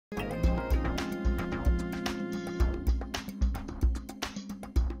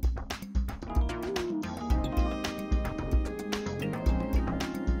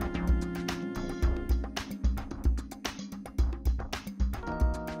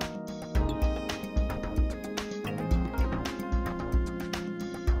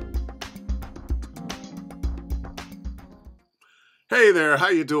Hey there, how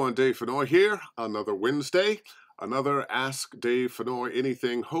you doing? Dave Fennoy here. Another Wednesday, another Ask Dave Fennoy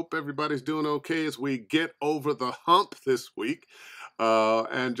Anything. Hope everybody's doing okay as we get over the hump this week.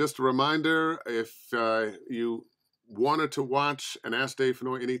 And just a reminder, if you wanted to watch an Ask Dave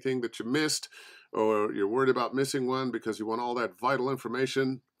Fennoy Anything that you missed, or you're worried about missing one because you want all that vital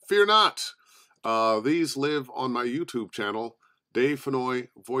information, fear not. These live on my YouTube channel, Dave Fennoy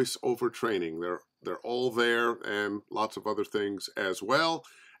Voiceover Training. They're all there, and lots of other things as well.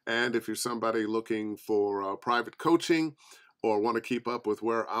 And if you're somebody looking for private coaching or want to keep up with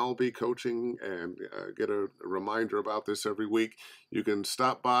where I'll be coaching and get a reminder about this every week, you can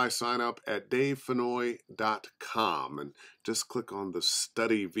stop by, sign up at davefennoy.com, and just click on the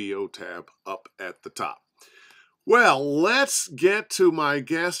Study VO tab up at the top. Well, let's get to my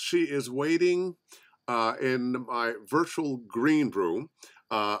guest. She is waiting in my virtual green room.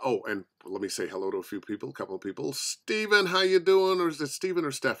 And let me say hello to a couple of people. Stephen, how you doing? Or is it Stephen or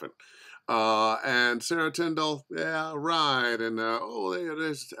Stefan? And Sarah Tyndall, yeah, right. And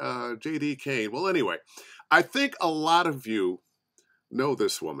there's J.D. Kane. Well, anyway, I think a lot of you know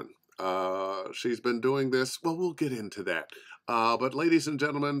this woman. She's been doing this. Well, we'll get into that. But ladies and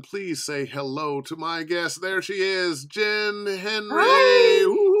gentlemen, please say hello to my guest. There she is, Jenn Henry.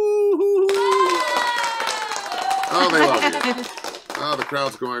 Oh, they love you. Oh, the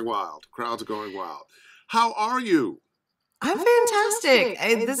crowd's going wild. Crowd's going wild. How are you? I'm fantastic.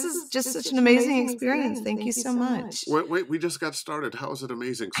 This is just such an amazing experience. Thank you so much. Wait, we just got started. How is it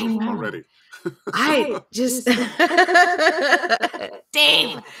amazing so far already? I just...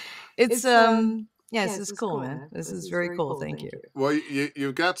 Dave! It's, this is cool, man. This is very cool. Thank you. Well,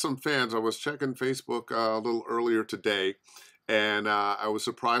 you've got some fans. I was checking Facebook a little earlier today, and I was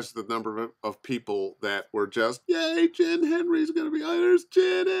surprised at the number of people that were just, yay, Jenn Henry's going to be, there's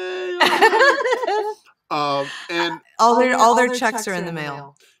Jenny. And all their checks are in the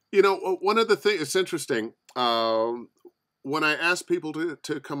mail. You know, one of the things, it's interesting, when I ask people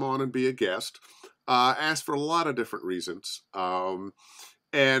to come on and be a guest, I ask for a lot of different reasons.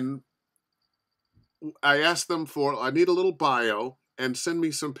 And I ask them I need a little bio and send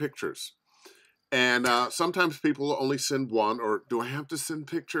me some pictures. And sometimes people only send one, or do I have to send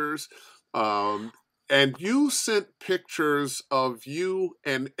pictures? And you sent pictures of you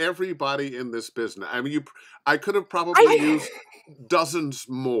and everybody in this business. I mean, I could have probably used dozens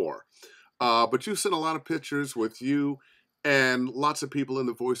more, but you sent a lot of pictures with you and lots of people in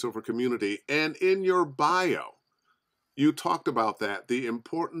the voiceover community. And in your bio, you talked about that, the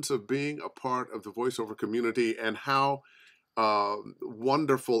importance of being a part of the voiceover community and how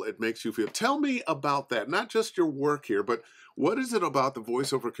wonderful it makes you feel. Tell me about that, not just your work here, but what is it about the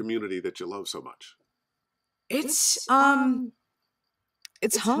voiceover community that you love so much? It's home.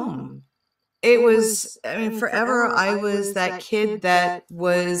 It was, I mean, forever I was that kid that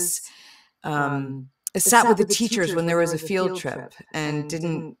was sat with the teachers when there was a field trip and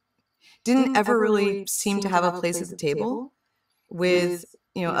didn't ever really seem to have a place at the table with,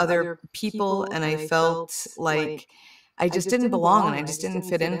 other people. And I felt like I just didn't belong and I just didn't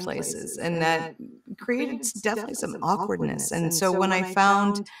fit in places. And that created definitely some awkwardness. And so when I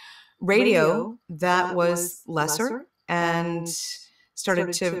found radio, that was lesser, and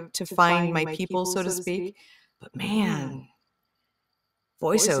started to find my people, so to speak. But man,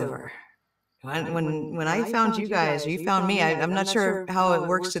 voiceover. When I found you guys, or you found me, I'm not sure how it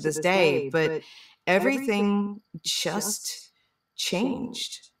works to this day, but everything just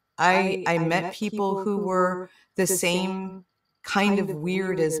changed. I met people who were the same kind of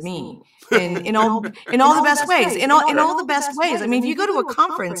weird as me, in all the best ways. In all the best ways. I mean, if you go to a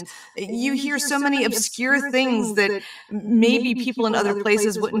conference, you hear so many obscure things that maybe people in other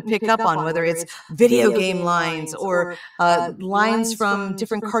places wouldn't pick up on, whether it's video game lines or lines from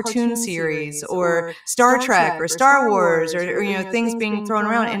different cartoon series or Star Trek or Star Wars or things being thrown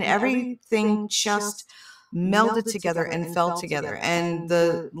around, and everything just melded together and fell together. And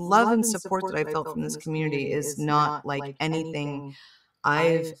the love and support that I felt from this community is not like anything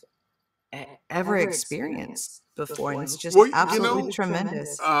I've ever experienced before. And it's just absolutely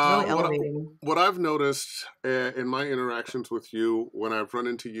tremendous. It's really elevating. What I've noticed in my interactions with you, when I've run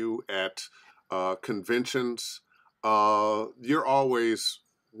into you at conventions, you're always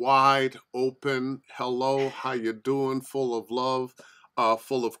wide open. Hello, how you doing? Full of love,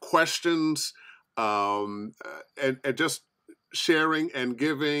 full of questions. And just sharing and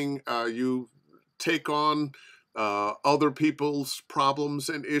giving. You take on other people's problems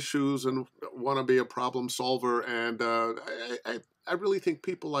and issues and want to be a problem solver. And I really think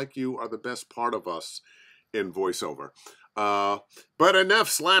people like you are the best part of us in voiceover. But enough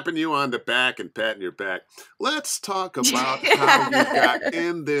slapping you on the back and patting your back. Let's talk about how you got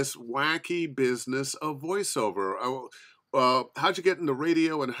in this wacky business of voiceover. How'd you get into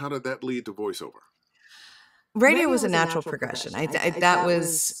radio, and how did that lead to voiceover? Radio was a natural progression. That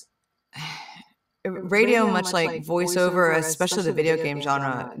was radio, much like voiceover, especially the video game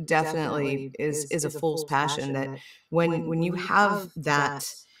genre, definitely is a fool's passion. That when you have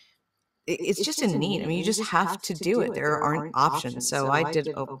that, it's just innate. I mean, you just have to do it. There aren't options. So I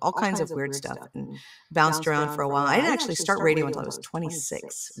did all kinds of weird stuff and bounced around for a while. I didn't actually start radio until I was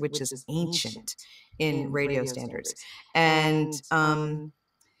 26, which is ancient in radio standards. And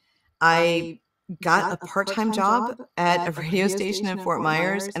I got a part-time job at a radio station in Fort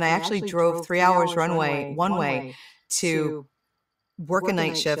Myers, and I actually drove 3 hours one way to work a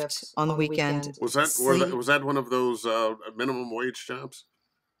night shift on the weekend. Was that one of those minimum wage jobs?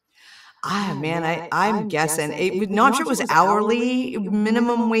 Man, I'm guessing. I'm sure it was hourly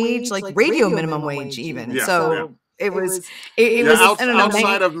minimum wage, like radio minimum wage even. Yeah, so yeah. it was, I don't know,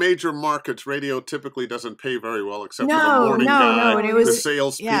 outside of major markets, radio typically doesn't pay very well, except for the No, morning no, guy, no, and it was- the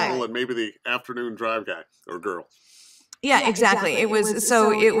salespeople, yeah. and maybe the afternoon drive guy or girl. Yeah, exactly. It was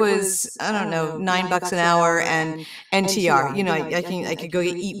I don't know, $9 an hour and NTR. You know, I could go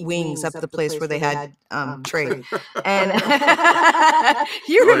eat wings up at the place where they had trade. And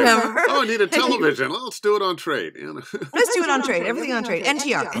you remember? Oh, I need a television. Well, let's do it on trade. Let's do it on trade. Everything on trade.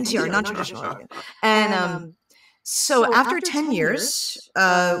 NTR, non-traditional. And so after 10 years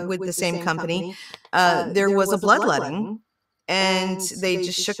with the same company, there was a bloodletting. And they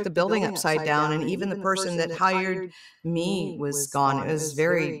just shook the building upside down, and even the person that hired me was gone. It was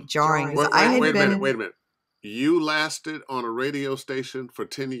very jarring. Wait a minute. You lasted on a radio station for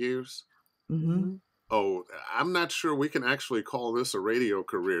 10 years? Mm-hmm. Oh, I'm not sure we can actually call this a radio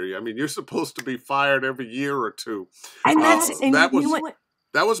career. I mean, you're supposed to be fired every year or two. And that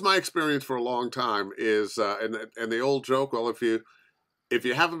was my experience for a long time. Is and the old joke, well, if you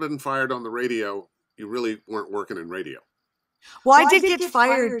haven't been fired on the radio, you really weren't working in radio. Well, I did get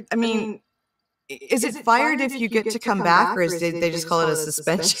fired. I mean, is it fired if you get to come back, or did they just call it a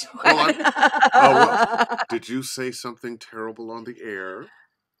suspension? Did you say something terrible on the air?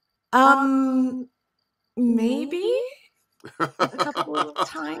 Maybe a couple of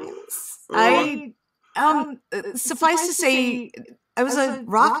times. Suffice to say, I was a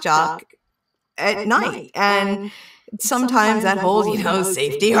rock jock at night, and sometimes that whole,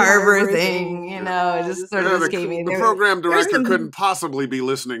 safety harbor thing, just sort of escaped me. The program director couldn't possibly be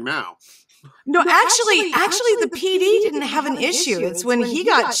listening now. No, actually, the PD didn't have an issue. It's when he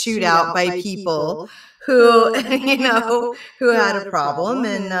got chewed out by people who, who had a problem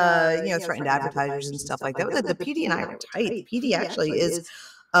and, threatened advertisers and stuff like that. The PD and I were tight. PD actually is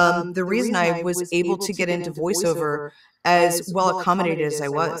the reason I was able to get into voiceover as well accommodated as I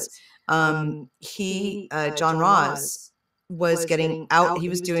was. John Ross was getting out. He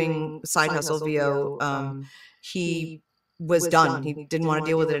was doing side hustle VO. He was done. He didn't want to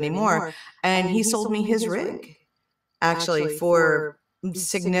deal with it anymore. And he sold me his rig, actually, for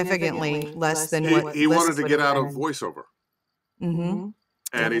significantly less than what he wanted to get out of voiceover. Mm-hmm.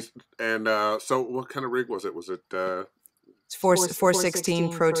 And so what kind of rig was it? Was it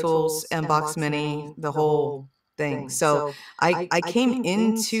 416 Pro Tools, Box Mini, the whole thing. So I came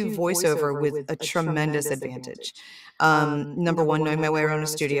into voiceover with a tremendous advantage. Number one, knowing my way around a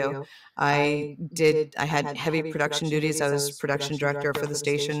studio. I had heavy production duties. I was production director for the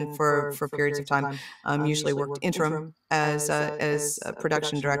station for periods of time. Usually worked interim as a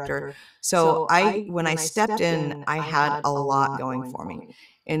production director. So when I stepped in, I had a lot going for me.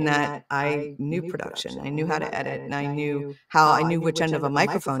 In that I knew production, I knew how to edit, and I knew which end of a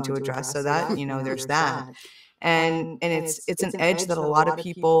microphone to address. So that there's that. And it's an edge that a lot of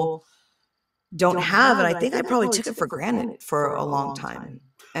people don't have, and I think I probably took it for granted for a long time.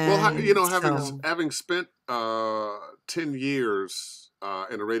 And well, having spent 10 years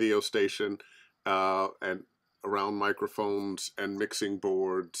in a radio station and around microphones and mixing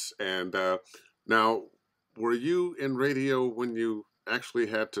boards, and now, were you in radio when you actually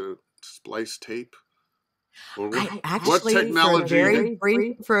had to splice tape? What technology?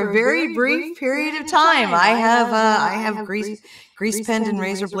 For a very brief period of time, I have grease penned and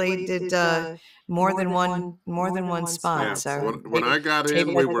razor blade did more than one spot. Yeah. So when I got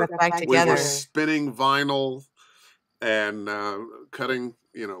in, we were spinning vinyl and cutting,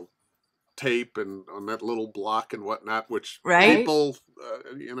 tape and on that little block and whatnot, which people,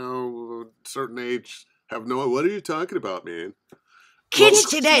 a certain age have no. What are you talking about, man? Kids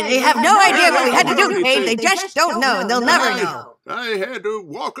today, they have no idea what we had to do today. They just don't know, and they'll never know. I had to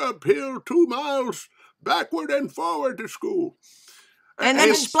walk uphill 2 miles backward and forward to school. And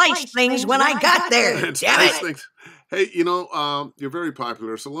then splice things when I got there. Damn it. Things. Hey, you're very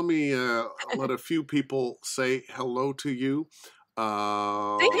popular, so let me let a few people say hello to you.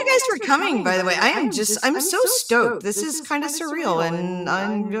 Thank you guys for coming, by the way. I'm so stoked. This is kind of surreal and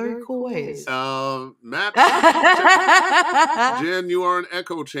in very cool ways. Matt, Jen, you are an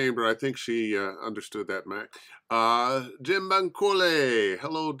echo chamber. I think she understood that, Mac. Jim Bancole.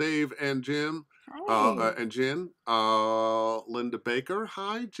 Hello, Dave and Jim. And Jen. Linda Baker.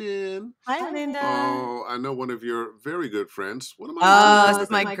 Hi, Jen. Hi, Linda. Oh, I know one of your very good friends. What am I?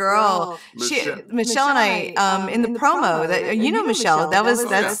 That's my girl. Michelle and I, in the promo that Michelle.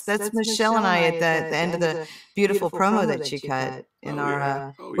 That's Michelle and I at the end of the beautiful promo that she cut in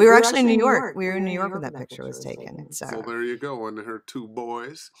our. We were actually in New York. We were in New York when that picture was taken. So well, there you go, and her two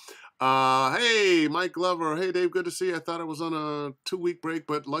boys. Hey, Mike Glover. Hey, Dave. Good to see you. I thought I was on a 2-week break,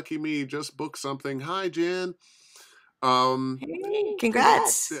 but lucky me, just booked something. Hi, Jen. Hey,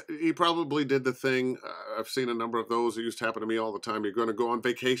 congrats. He probably did the thing. I've seen a number of those. It used to happen to me all the time. You're going to go on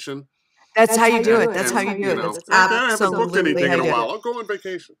vacation. That's how you do it. That's how you do it. That's I haven't booked anything in a while. I'll go on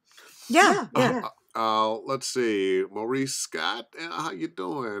vacation. Yeah. Let's see. Maurice Scott, how you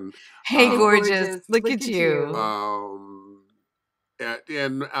doing? Hey, gorgeous. Look at you.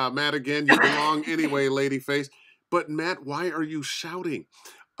 And Matt, again, you belong anyway, lady face. But Matt, why are you shouting?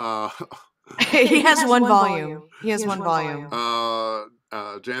 He has one volume. He has one volume.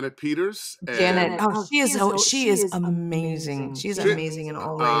 Janet Peters. Janet. She is amazing. She's amazing in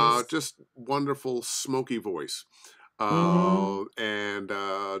all ways. Just wonderful, smoky voice. And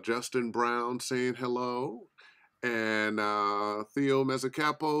Justin Brown saying hello. And Theo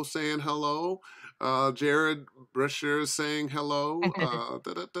Mezzacapo saying hello. Jared Brescher saying hello.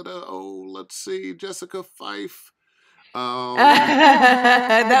 Oh, let's see. Jessica Fife.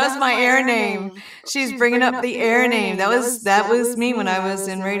 That was my air name. She's bringing up the air name. That was me when I was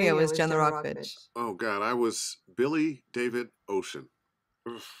in radio. Was Jen the Rock Bitch? Oh God, I was Billy David Ocean.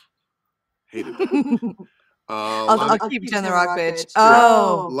 Ugh. Hated that. I'll keep Jen the Rock Bitch.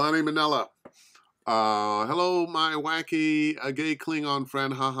 Oh, Lonnie Manella. Hello, my wacky gay Klingon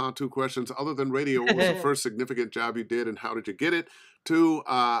friend. Haha. 2 questions. Other than radio, what was the first significant job you did, and how did you get it? 2,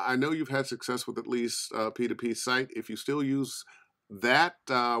 I know you've had success with at least P2P site. If you still use that,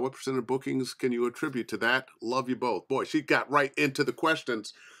 what % of bookings can you attribute to that? Love you both. Boy, she got right into the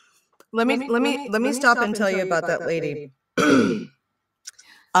questions. Let me stop and tell you about that lady.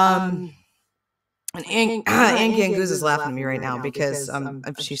 And Ann Gangoose is laughing at me right now because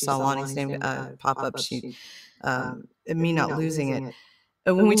she saw Lonnie's name pop up. She me not losing it.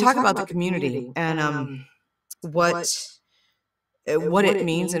 When we talk about the community and what it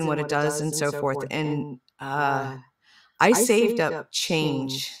means and what it does and so forth, and I saved up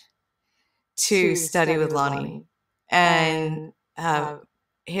change to study with Lonnie and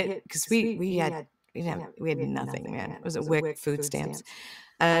hit because we had nothing, man. It was a WIC food stamps,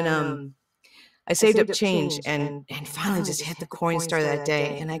 and I saved up change and finally just hit the Coinstar that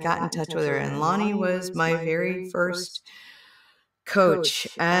day, and I got in touch with her, and Lonnie was my very first coach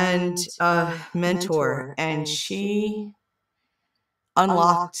and mentor, and she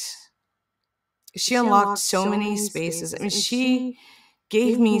unlocked so many spaces. I mean, she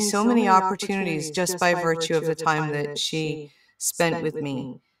gave me so many opportunities just by virtue of the time that she spent with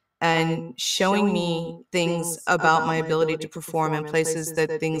me and showing me things about my ability to perform in places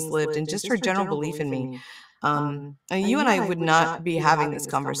that things lived, and just her general belief in me. You and I would not be having this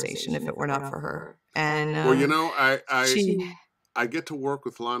conversation if it were not for her. And well, I get to work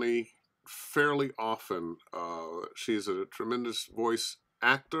with Lonnie fairly often. She's a tremendous voice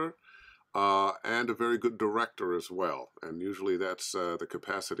actor and a very good director as well. And usually that's the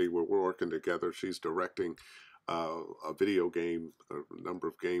capacity where we're working together. She's directing a video game, a number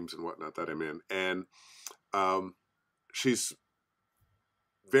of games and whatnot that I'm in. And she's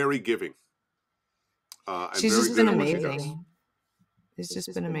very giving. She's just been amazing. It's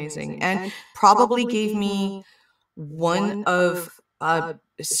just been amazing. And probably gave me one of,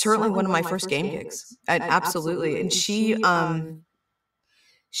 certainly one of my first game gigs. Absolutely. And she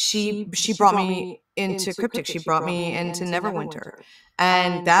brought me into Cryptic. She brought me into Neverwinter.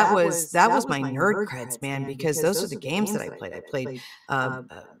 And that was my nerd creds, man, because those are the games that I played. I played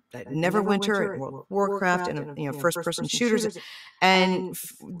Neverwinter and World of Warcraft and first person shooters. And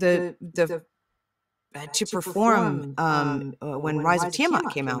the to perform when Rise of Tiamat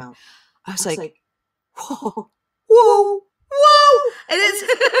came out, I was like, whoa, whoa. And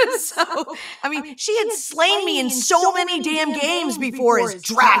it's so, I mean, she had slain me in so many damn games before as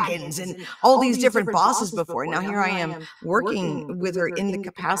dragons and all these different bosses before. Now here I am working with her in the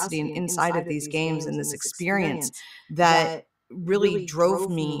capacity and inside of these games and this experience that really drove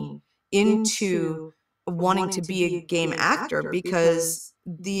me into wanting to be a game actor, because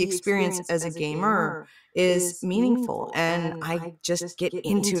the experience as a gamer is meaningful and I just get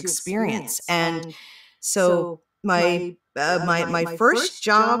into experience. And so my first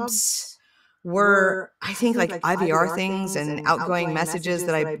jobs were, I think, like IVR things and outgoing messages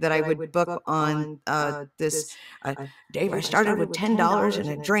that I would book on this Dave, I started with $10 and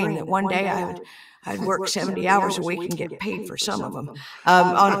a dream that one day I'd work 70 hours a week and get paid for some of them,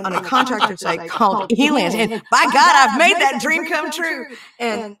 on a contractor site called ELearning. And by God, I've made that dream come true.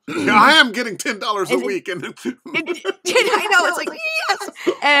 And I am getting $10 a week. And I know, it's like, yes.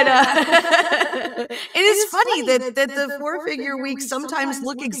 And it is funny that the 4-figure weeks sometimes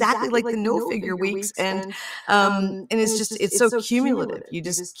look exactly like the no-figure weeks. And it's so cumulative. You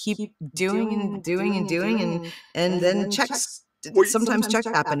just keep doing and doing and doing, and then checks. Sometimes checks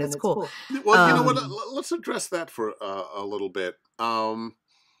happen. It's cool. Well, you know what? Let's address that for a little bit.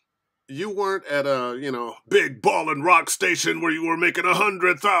 You weren't at a big ball and rock station where you were making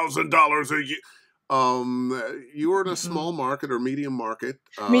 $100,000 a year. You were in a small market or medium market.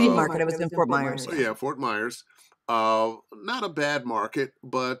 Medium market. I was in Fort Myers. Yeah, Fort Myers. Not a bad market,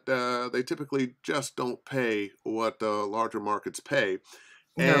 but they typically just don't pay what larger markets pay.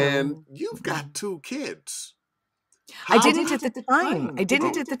 No. And you've got 2 kids. I didn't at the time. I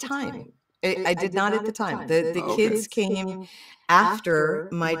didn't at the time. I did not at the time. The kids came after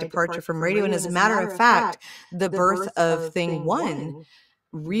my departure from radio. And as a matter of fact, the birth of Thing 1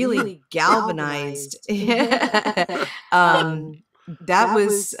 really galvanized. That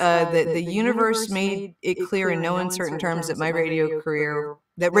was the universe made it clear in no uncertain terms that my radio career,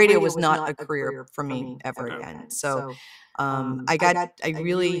 that radio was not a career for me ever again. So I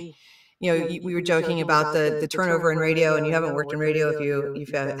really, we were joking about the turnover in radio, and you haven't worked in radio if you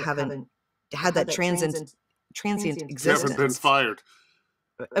haven't had that transient existence. You haven't been fired.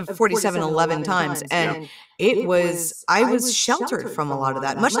 4711 times, and I was sheltered from a lot of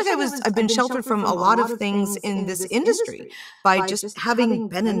that, much like I've been sheltered from a lot of things in this industry by just having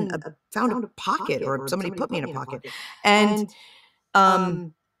been found a pocket, or somebody put me in a pocket. And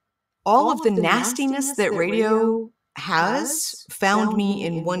all of the nastiness that radio has found me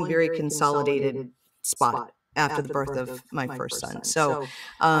in one very consolidated spot after the birth of my first son. So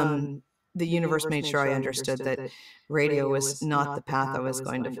the universe made sure I understood that radio was not the path I was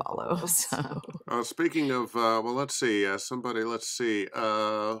going to follow. So, speaking of, well, let's see,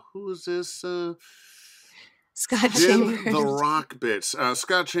 who is this? Scott Chambers. The Rock Bits.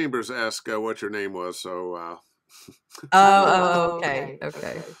 Scott Chambers asked what your name was, so. Okay.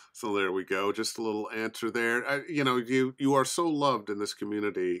 So there we go. Just a little answer there. You are so loved in this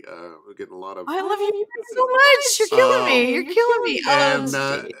community. We're getting a lot of. I love you so much. You're killing me. You're killing me. And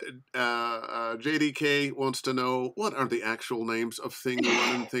JDK wants to know, what are the actual names of Thing 1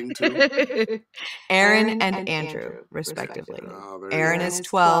 and Thing 2? Aaron and Andrew, respectively. Aaron is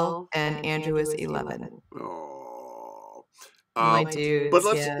 12 and Andrew is 11. Oh, my dudes. But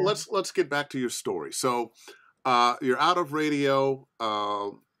let's get back to your story. So. You're out of radio.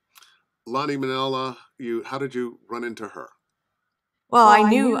 Lonnie Manella, how did you run into her? Well, I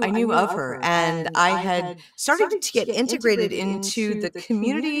knew of her, and I had started to get integrated into the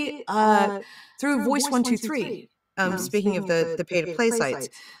community through Voice 123. Speaking of the pay-to-play sites,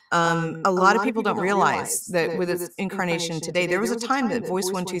 a lot of people don't realize that with its incarnation today, there was a time that Voice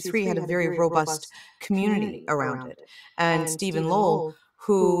 123 had a very robust community around it, and Stephen Lowell,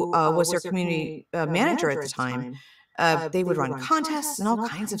 who was their community manager at the time, they would run contests and all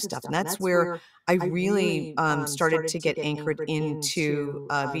kinds of stuff. And that's where I really started to get anchored into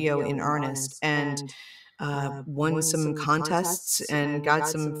VO in earnest, and won some contests and got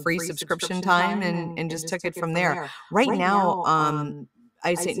some free subscription time, and just took it from there. Right now,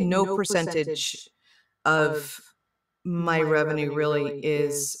 I'd say no percentage of my revenue really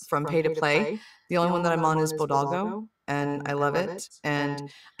is from pay to play. The only one that I'm on is Bodalgo, and I love it.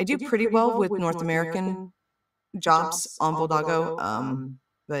 And I do pretty well with North American jobs on Bodalgo,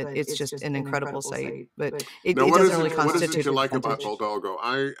 but it's just an incredible site. But it doesn't really constitute. What is it you like about Bodalgo?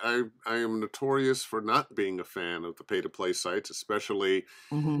 I am notorious for not being a fan of the pay-to-play sites, especially.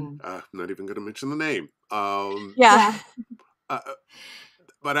 I'm not even going to mention the name.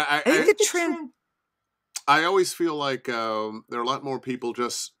 But I think the trend. I always feel like there are a lot more people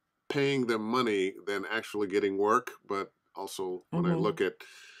just paying them money than actually getting work. But also, when I look at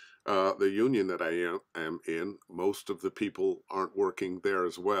the union that I am in, most of the people aren't working there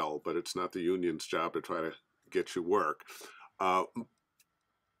as well, but it's not the union's job to try to get you work. Uh,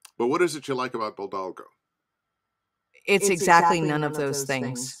 but what is it you like about Bodalgo? It's exactly none of those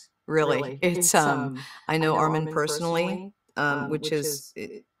things, really. It's I know Armin personally, which is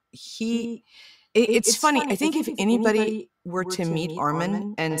it's funny. I think if anybody were to meet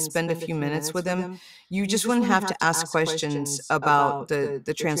Armin and spend a few minutes with him, you just wouldn't have to ask questions about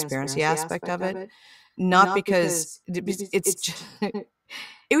the transparency aspect of it. Not because it's just,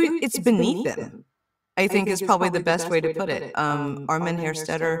 it's beneath him. I think is probably the best way to put it. Armin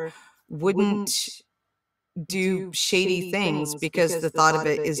Herstetter wouldn't do shady things because the thought of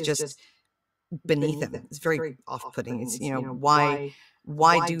it is just beneath him. It's very off-putting. It's,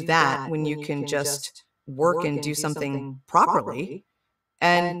 why do that when you can just work and do something properly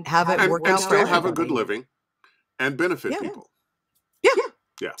and have it work out still for have a good everybody? living and benefit people.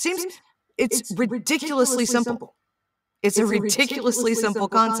 Yeah. It's ridiculously simple. It's a ridiculously simple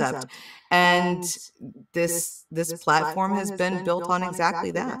concept. And this platform has been built on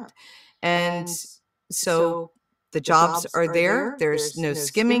exactly that. And so the jobs are there. There's no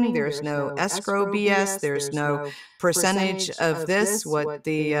skimming. There's no escrow BS. There's no percentage of this. What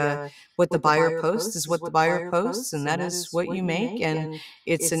the buyer posts is what the buyer posts, and that is what you make. And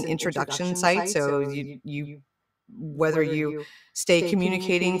it's an introduction site. So you whether you stay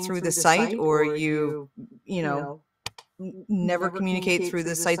communicating through the site or you never communicate through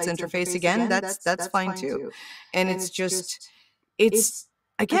the site's interface again, that's fine too. And it's just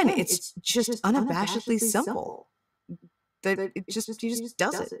unabashedly simple. That he just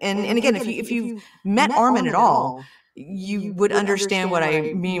does it. And again, if you met Armin at all, you would understand what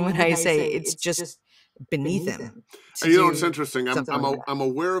I mean when I say it's just beneath him. It's interesting. I'm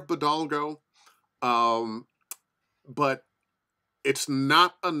aware of Bodalgo, but it's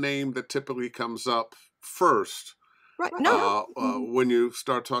not a name that typically comes up first. Right. No. When you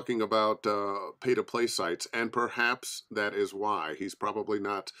start talking about pay-to-play sites, and perhaps that is why he's probably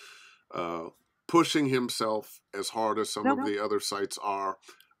not pushing himself as hard as some of the other sites are.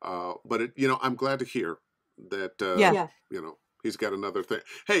 But I'm glad to hear that. He's got another thing.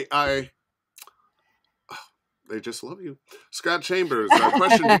 Hey, they just love you, Scott Chambers.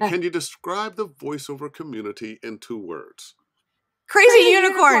 Question: can you describe the voiceover community in 2 words? Crazy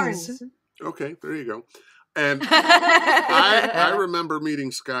unicorns. Okay, there you go. And I remember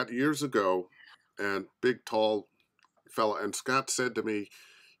meeting Scott years ago, and big, tall fella. And Scott said to me,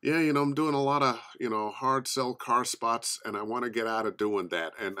 yeah, I'm doing a lot of, hard sell car spots, and I want to get out of doing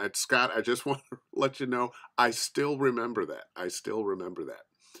that. And Scott, I just want to let you know, I still remember that.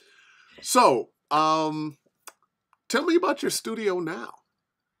 So, tell me about your studio now.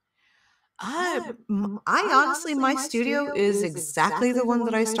 I honestly, my studio is exactly the one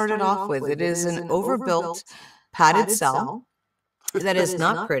that I started off with. It is an overbuilt padded cell that is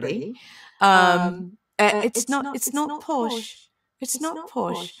not pretty. It's not posh. It's not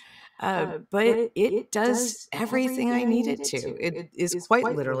posh. But it does everything I need it to. It is quite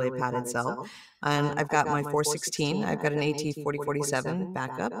literally a padded cell. And I've got my 416. I've got an AT4047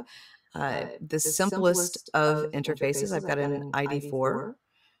 backup. The simplest of interfaces. I've got an ID4.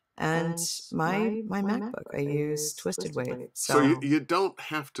 And my MacBook, I use Twisted Wave. So you don't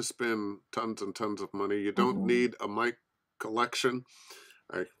have to spend tons and tons of money. You don't need a mic collection.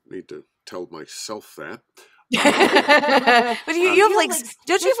 I need to tell myself that. But you have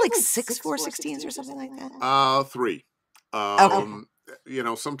don't you have like 6 416s or something like that? 3.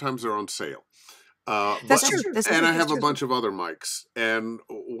 Okay. Sometimes they're on sale. That's true. And I have a bunch of other mics. And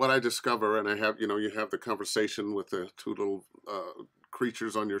what I discover, and I have, you have the conversation with the 2 little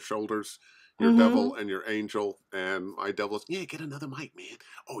creatures on your shoulders, your devil and your angel. And my devil's, yeah, get another mic, man.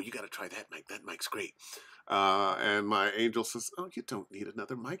 Oh, you got to try that mic. That mic's great. And my angel says, oh, you don't need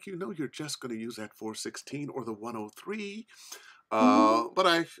another mic. You're just going to use that 416 or the 103. But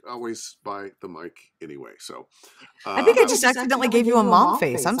I always buy the mic anyway. So I think I just accidentally gave you a mom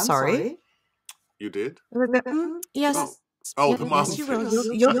face. I'm sorry. You did? Yes. Oh, the mom yes, you face.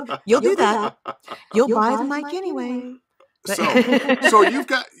 will. You'll do that. You'll buy the mic anyway. So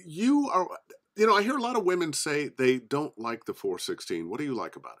you are, I hear a lot of women say they don't like the 416. What do you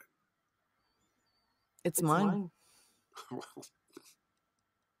like about it? It's mine.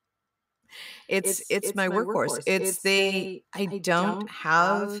 It's my workhorse. I don't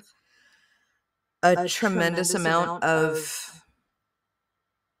have a tremendous amount of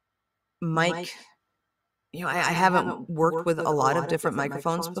mic. I haven't worked with a lot of different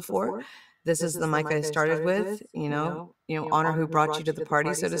microphones before. This is the mic I started with, honor who brought you to the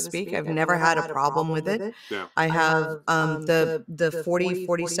party, so to speak. I've never had a problem with it. Yeah. I have the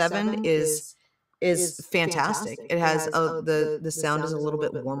 4047 is fantastic. It has the sound is a little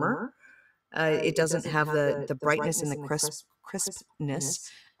bit warmer. It doesn't have the brightness and the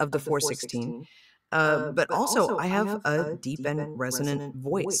crispness of the 416. But also I have a deep and resonant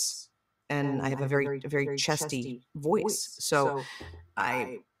voice, and I have a very chesty voice. So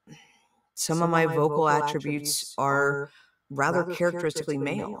some of my vocal attributes are rather characteristically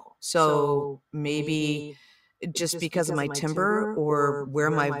male. So maybe just because of my timbre or where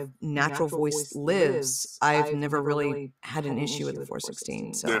my natural voice lives, I've never really had an issue with the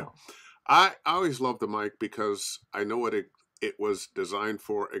 416. So yeah. I always love the mic because I know what it was designed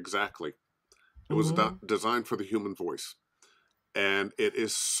for exactly. It was designed for the human voice, and it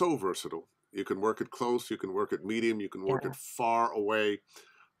is so versatile. You can work it close, you can work it medium, you can work it far away,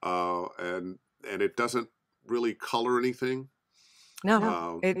 and it doesn't really color anything.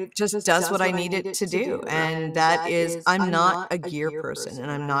 No, it just does what I need it to do. And that is, I'm not a gear person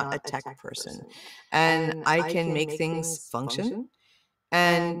and I'm not a tech person. And I can make things function.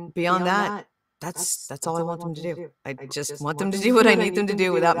 And beyond that, that's all I want them to do. I just want them to do what I need them to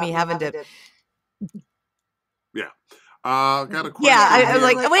do without me having to. Yeah. Got a question. Yeah, I'm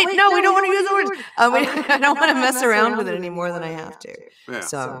like, wait, no, we don't want to use the word. I don't want to mess around with it any more than I have to. Yeah.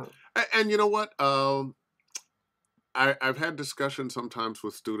 So, and you know what? I've had discussions sometimes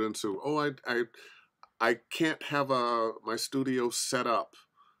with students who, I can't have my studio set up.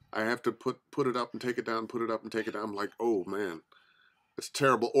 I have to put it up and take it down, put it up and take it down. I'm like, oh man, it's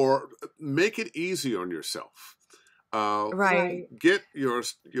terrible. Or make it easy on yourself. right. Get your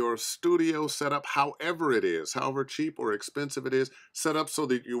studio set up, however it is, however cheap or expensive it is, set up so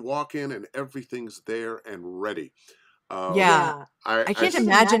that you walk in and everything's there and ready. Yeah. I can't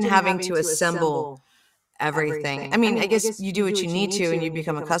imagine having to assemble everything. I mean, I guess you do what you need to and you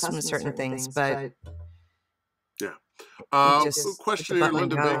become accustomed to certain things, but yeah. just Question here,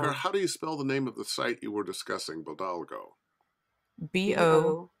 Linda Baker. How do you spell the name of the site you were discussing, Bodalgo?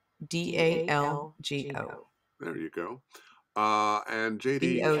 BODALGO. There you go. And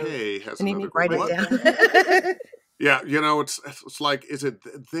JDK has another. Write it down. Yeah, it's like, is it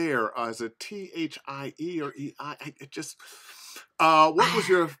there? Is it THIE or EI? It just. What was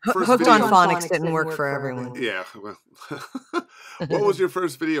your first Hooked video? on Phonics didn't work for everyone. Yeah. Well, what was your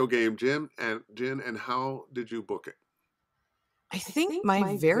first video game, Jenn? And how did you book it? I think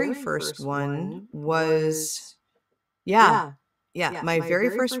my very first one was, my very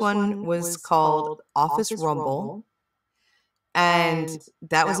first one was called Office Rumble. And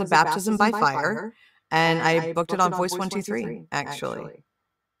that was a baptism by fire. And I booked it on Voice 123, actually.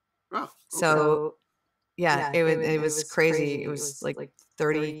 Oh, okay. So, yeah, it was crazy. It was like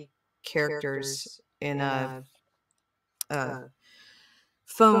 30 characters in a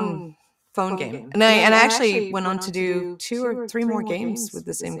phone game. And I actually went on to do 2 or 3 more games with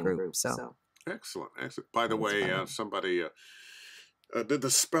the same group. So excellent. By the way, somebody did the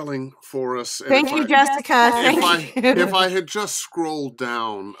spelling for us. Thank you, Jessica. If I had just scrolled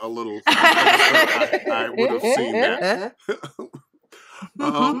down a little, I would have seen that.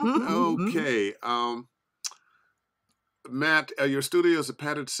 Okay. Matt, your studio is a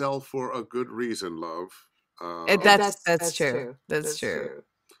padded cell for a good reason, love. That's true. That's true.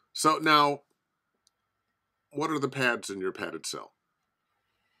 So now, what are the pads in your padded cell?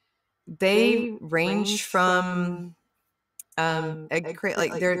 They range from egg crate,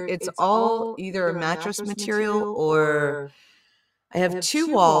 like it's all either a mattress material or I have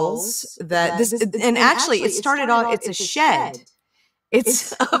 2 walls that and actually it started off, it's a shed.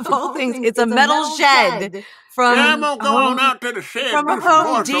 It's of all things, it's a metal shed from I'm going out to the shed from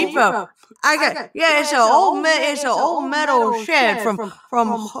Home Depot. It's an old metal shed from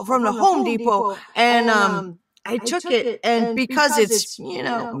the Home Depot, and I took it, and because it's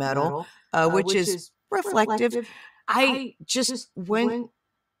metal, which is reflective, I just went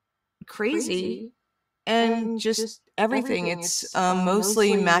crazy and just everything. It's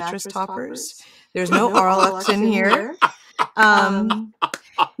mostly mattress toppers. There's no Arlux in here.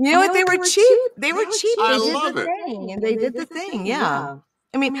 You know what? They were cheap. They did the thing, and they did the thing. Yeah.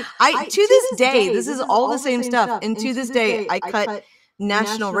 I mean, to this day, this is all the same stuff. And to this day, I cut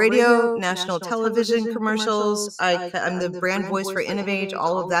national radio, national television commercials. I'm the brand voice for Innovate.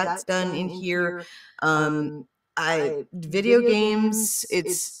 All of that's done in here. Video games. It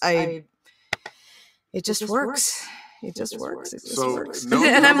just works. It just works.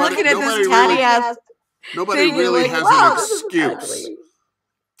 And I'm looking at this catty ass. Nobody really has an excuse.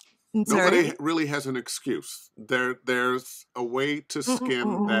 Nobody really has an excuse. There's a way to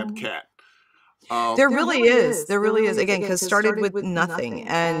skin that cat. There really is. There really is. Again, because started with nothing,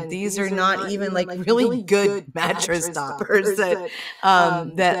 and these are not even like really good mattress toppers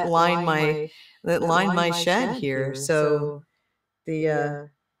that line my shed here. So the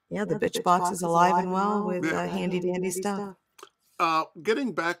the bitch box is alive and well with handy dandy stuff.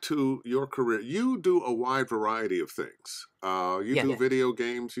 Getting back to your career, you do a wide variety of things. You do video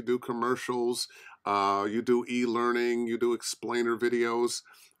games, you do commercials, you do e-learning, you do explainer videos.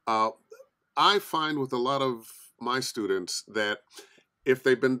 I find with a lot of my students that if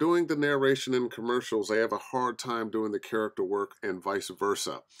they've been doing the narration in commercials, they have a hard time doing the character work and vice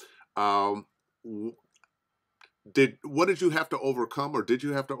versa. Um, what did you have to overcome, or did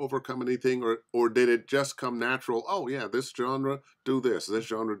you have to overcome anything, or did it just come natural? Oh yeah, this genre do this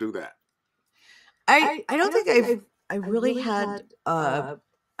genre do that. I don't think I really had a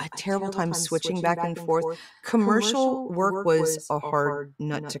terrible time switching back and forth. Commercial work was a hard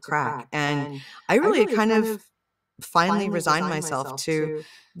nut to crack, and I really kind of finally resigned myself to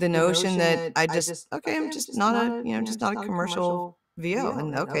the notion that I'm just not a commercial VO,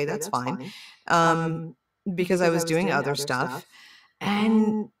 and okay, that's fine. Because I was doing other stuff.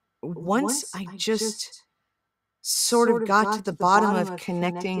 And once I just sort of got to the bottom of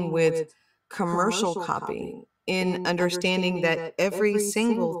connecting with commercial copy in understanding that every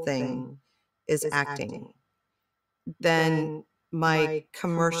single thing is acting, then my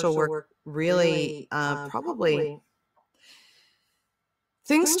commercial work really probably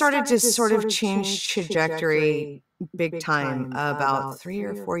things started to sort of change trajectory big time about 3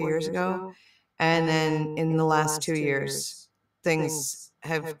 or 4 years ago. And then in the last 2 years, things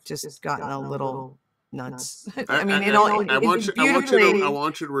have just gotten a little nuts. I mean, I want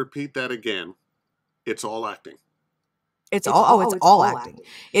you to repeat that again. It's all acting. It's all acting.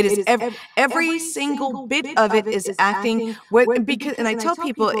 It is every single bit of it is acting. Because, and I tell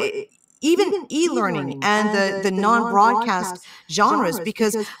people, even e-learning and the non-broadcast genres,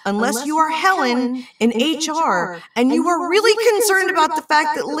 because unless you are Helen in HR and you are really concerned about the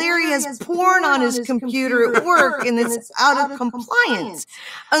fact that Larry has porn on his computer at work and it's out of compliance,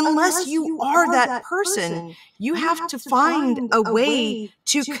 unless you are that person, you have to find a way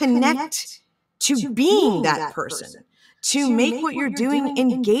to connect to being that person, to make what you're doing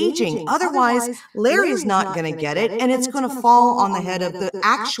engaging. Otherwise, Larry's not going to get it, and it's going to fall on the head of the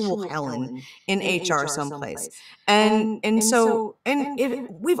actual Helen in HR someplace. And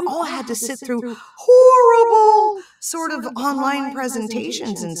we've all had to sit through horrible sort of online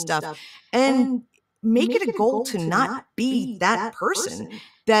presentations and stuff, and make it a goal to not be that person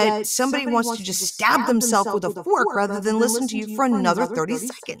that somebody wants to just stab themselves with a fork rather than listen to you for another 30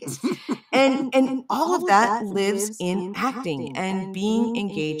 seconds. And all of that lives in acting and being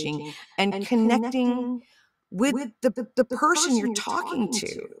engaging and connecting with the person you're talking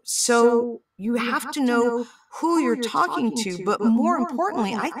to. So you have to know who you're talking to, but more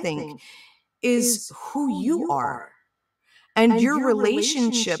importantly, I think, is who you are and your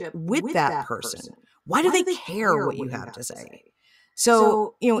relationship with that person. Why do they care what you have to say?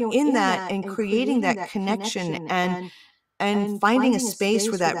 So, in that and creating that connection and finding a space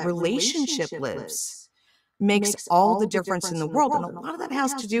where that relationship lives makes all the difference in the world. And a lot of that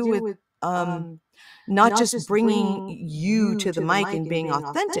has to do with not just bringing you to the mic and being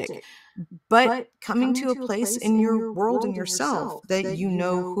authentic, but coming to a place in your world and yourself that you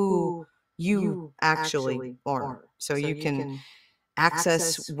know who you actually are. So you can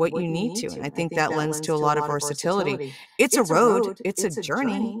access what you need to. And I think that lends to a lot of versatility. It's a road, it's a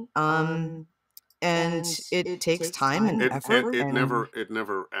journey. And it takes time and effort. It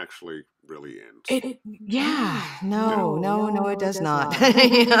never actually really ends. No, it does not.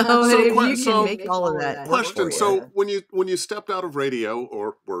 You can make all of that. Question. So when you stepped out of radio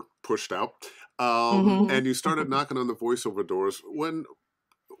or were pushed out, and you started knocking on the voiceover doors, when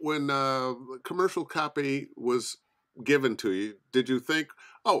commercial copy was given to you, did you think,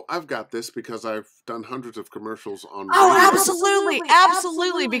 oh, I've got this because I've done hundreds of commercials on radio? Oh,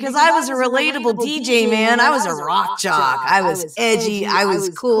 absolutely, because I was a relatable DJ, man. I was a rock jock. I was edgy. I was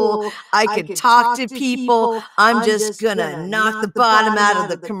cool. I could talk to people. I'm just gonna knock the bottom out of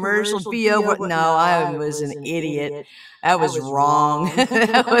the commercial VO. No, I was an idiot. That was wrong.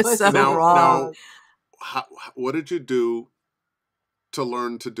 That was so wrong. Now, what did you do to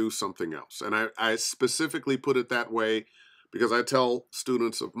learn to do something else? And I specifically put it that way because I tell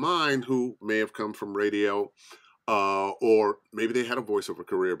students of mine who may have come from radio, or maybe they had a voiceover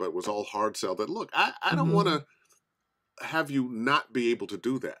career, but it was all hard sell, that look, I don't want to have you not be able to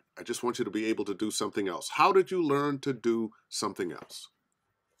do that. I just want you to be able to do something else. How did you learn to do something else?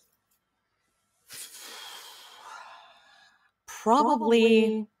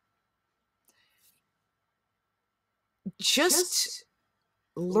 Probably just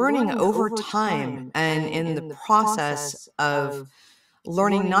learning over time and in the process of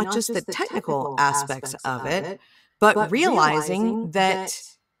learning not just the technical aspects of it, but realizing that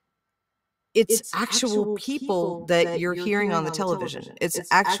it's actual people that you're hearing on the television. It's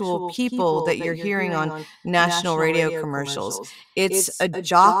actual people that you're hearing on national radio commercials. It's a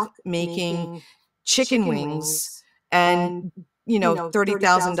jock making chicken wings and, you know,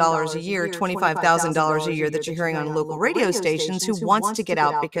 $30,000 a year, $25,000 a year that you're hearing on local radio stations who wants to get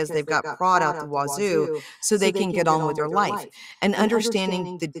out because they've got prod out the wazoo so they can get on with their life. And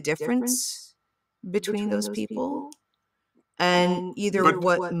understanding the difference between those people and either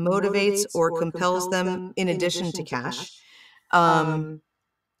what motivates or compels them in addition to cash, and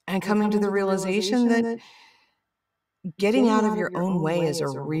coming to the realization that getting out of your own way is a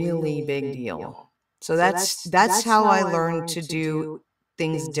really big deal. So that's how I learned to do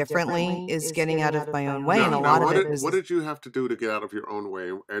things differently, is getting out of my own way. And a lot of it was... What did you have to do to get out of your own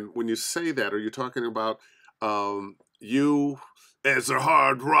way? And when you say that, are you talking about you as a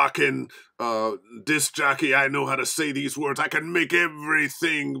hard rocking disc jockey? I know how to say these words. I can make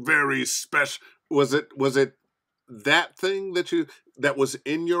everything very special. Was it that thing that was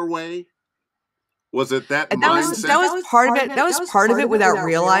in your way? Was it that mindset? That was part of it. That was part of it without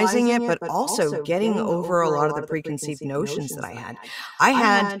realizing it, but also getting over a lot of the preconceived notions that I had. I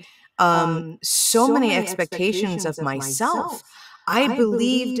had so many expectations of myself. I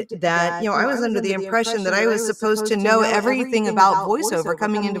believed that, you know, I was under the impression that I was supposed to know everything about voiceover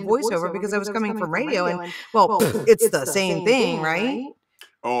coming into voiceover because I was coming from radio, and well, it's the same thing, right?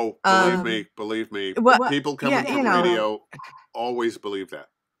 Oh, believe me. People coming from radio always believe that.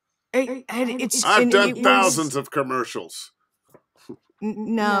 I've done thousands of commercials.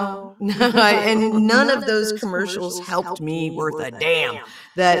 No, and none of those commercials helped me worth a damn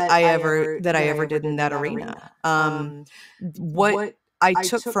that I ever did in that arena. What I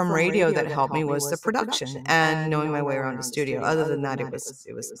took from radio that helped me was the production and knowing my way around the studio. Other than that, it was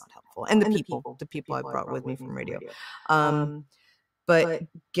not helpful. And the people I brought with me from radio. But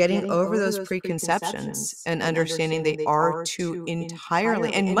getting over those preconceptions and understanding they are two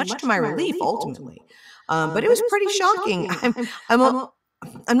entirely, and much to my relief, ultimately. But it was pretty shocking.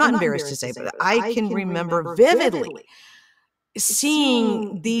 I'm not embarrassed to say, but I can remember vividly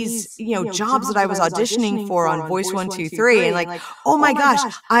seeing these, you know, jobs that I was auditioning for on Voice 123, and like, oh my gosh,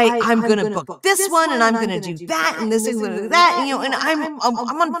 I'm going to book this one, and I'm going to do that, and this is going to do that, and, you know, and I'm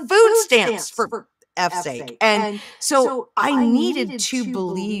on food stamps for F's sake. And so I needed to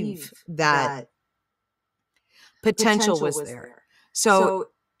believe that potential was there. So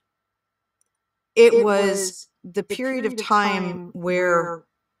it was the period of time where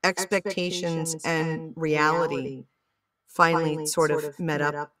expectations and reality finally sort of met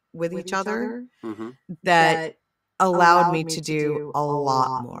up with each other, that allowed me to do a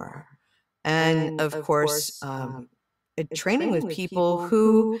lot more. And of course, training with people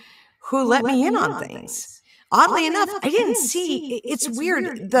who let me in on things. Oddly enough, I didn't see, it's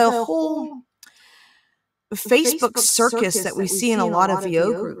weird, the whole Facebook circus that we see in a lot of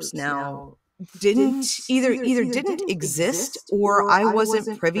VO groups now didn't didn't exist, or I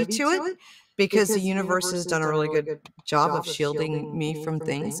wasn't privy to it, because the universe has done a really good job of shielding me from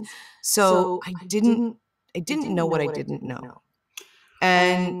things. So I didn't know what I didn't know.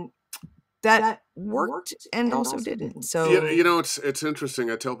 And that worked and also didn't. So yeah, you know, it's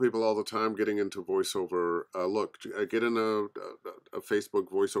interesting. I tell people all the time getting into voiceover, look, get in a Facebook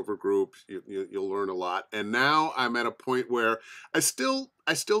voiceover group. You'll learn a lot. And now I'm at a point where I still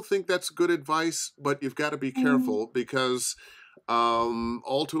think that's good advice, but you've got to be careful, because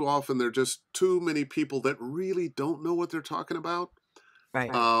all too often there are just too many people that really don't know what they're talking about.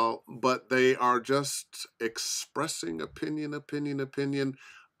 Right. But they are just expressing opinion.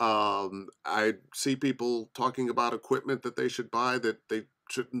 I see people talking about equipment that they should buy that they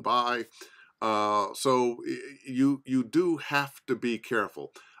shouldn't buy. So you do have to be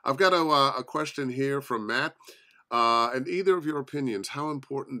careful. I've got a question here from Matt. And either of your opinions, how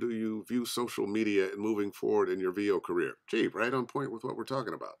important do you view social media in moving forward in your VO career? Gee, right on point with what we're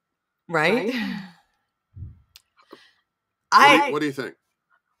talking about. Right? What do you think?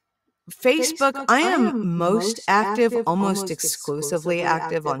 Facebook, I am most active, almost exclusively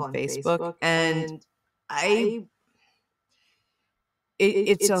active on Facebook, and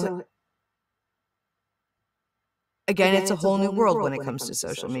it's a whole new world when it comes to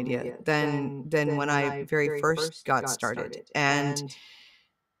social media than when I very first got started. And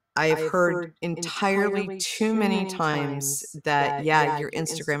I've heard entirely too many times that, yeah, your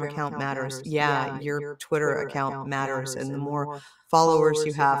Instagram account matters. Yeah, your Twitter account matters. And the more followers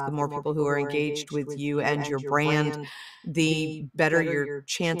you have, the more people who are engaged with you and your brand, the better your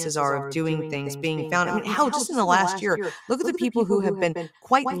chances are of doing things, being found. I mean, hell, just in the last year, look at the people who have been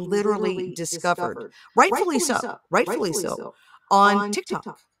quite literally discovered, rightfully so, on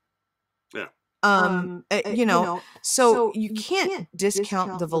TikTok. Yeah. So you can't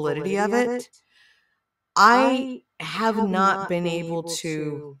discount the validity of it. I have not been able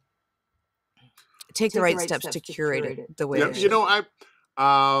to take the right steps to curate it the way Yeah, I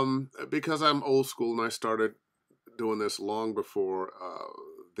should. Because I'm old school and I started doing this long before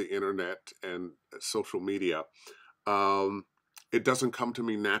the internet and social media, it doesn't come to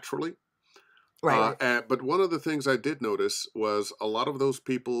me naturally. Right. But one of the things I did notice was a lot of those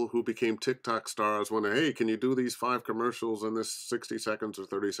people who became TikTok stars when, hey, can you do these 5 commercials in this 60 seconds or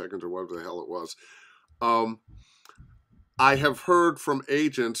 30 seconds or whatever the hell it was? I have heard from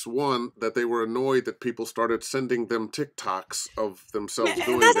agents, one, that they were annoyed that people started sending them TikToks of themselves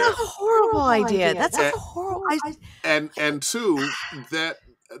doing That's that. a horrible idea. That's a horrible idea. And two, that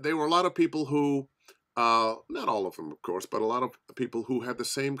there were a lot of people who, not all of them, of course, but a lot of people who had the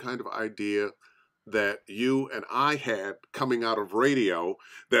same kind of idea that you and I had coming out of radio,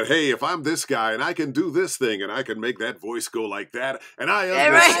 that, hey, if I'm this guy and I can do this thing and I can make that voice go like that, and I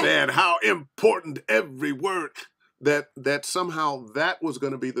understand how important every word, that somehow that was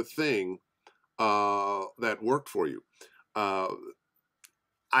going to be the thing that worked for you.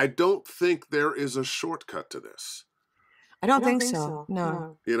 I don't think there is a shortcut to this. I don't think so.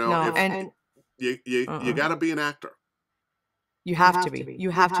 No. You know, No. and you got to be an actor. You have to be. You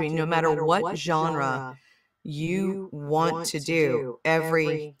have to be. No matter what genre you want to do,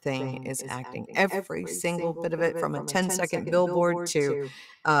 everything is acting. Every single bit of it, from a 10-second billboard to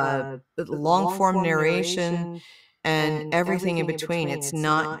long-form narration and everything in between. It's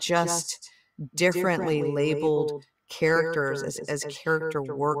not just differently labeled characters as character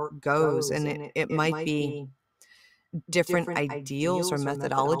work goes. And it might be different ideals or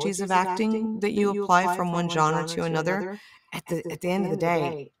methodologies of acting that you apply from one genre to another. At the end of the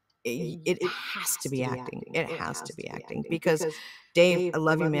day, it has to be acting. It has to be acting, because Dave, I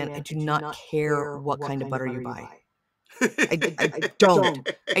love you, man. I do not care what kind of butter you buy. I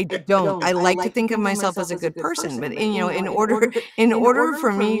don't. I like to think of myself as a good person, but in order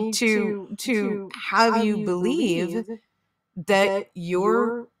for me to have you believe that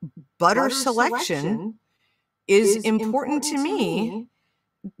your butter selection is important to me,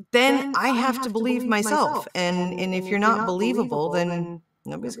 then I have to believe myself. And if you're not believable, then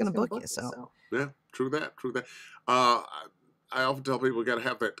nobody's going to book you. So yeah, true that. I often tell people, you got to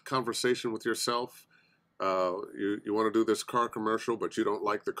have that conversation with yourself. You want to do this car commercial, but you don't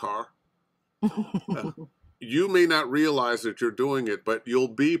like the car. You may not realize that you're doing it, but you'll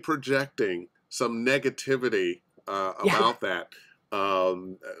be projecting some negativity about that.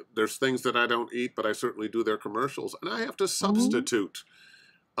 There's things that I don't eat, but I certainly do their commercials, and I have to substitute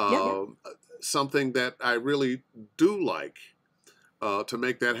something that I really do like to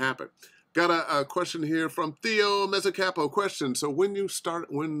make that happen. Got a question here from Theo Mezzacapo. Question: so when you're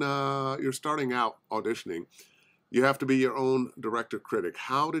starting out auditioning, you have to be your own director critic.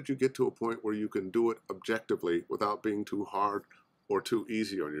 How did you get to a point where you can do it objectively without being too hard or too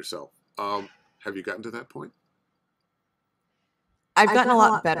easy on yourself? Have you gotten to that point? I've gotten a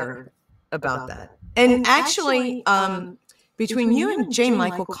lot better about that. And actually, between you and J.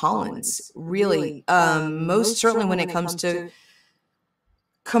 Michael Collins, really, most certainly when it comes to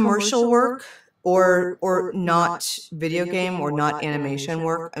commercial work or not video game or not animation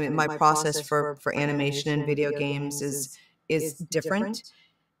work, I mean, my process for animation and video games is different.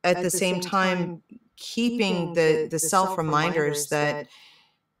 At the same time, keeping the self reminders that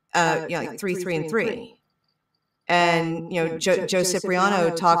like 3, 3, and 3. And Joe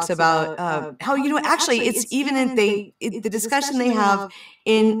Cipriano talks about how actually it's even in the discussion they have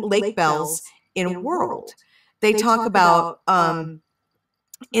in Lake Bells in World. They talk about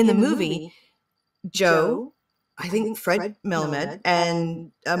in the movie, Joe, I think Fred Melamed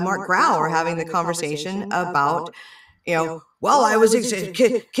and Mark Grau are having the conversation about well, I was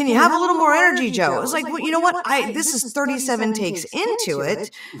can you have a little more energy, Joe? I was like, well, you know what? This is 37 takes into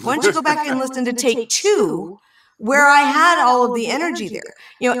it. Why don't you go back and listen to take 2? Where I had all of the energy there,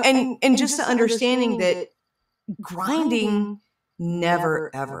 and just the understanding that grinding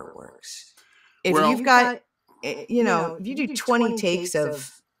never ever works. If you've got, if you do 20 takes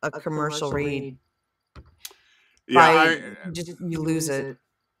of a commercial read, you lose it.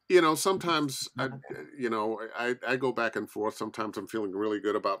 sometimes I go back and forth. Sometimes I'm feeling really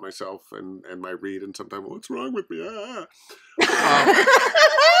good about myself and my read, and sometimes what's wrong with me?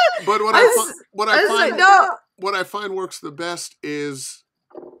 But what I find works the best is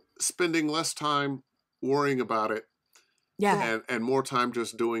spending less time worrying about it, and more time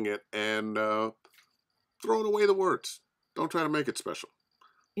just doing it, and throwing away the words. Don't try to make it special.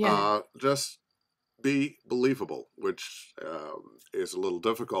 Just be believable, which is a little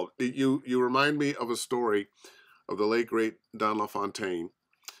difficult. You remind me of a story of the late great Don LaFontaine.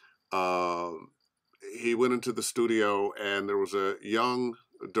 He went into the studio, and there was a young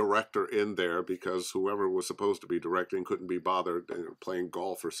director in there because whoever was supposed to be directing couldn't be bothered. They were playing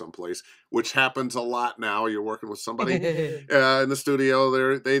golf or someplace, which happens a lot now. You're working with somebody in the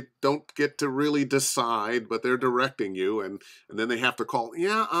studio. They don't get to really decide, but they're directing you, and then they have to call.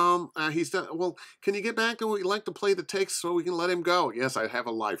 He's done. Well, can you get back to what you like to play the takes so we can let him go? Yes, I have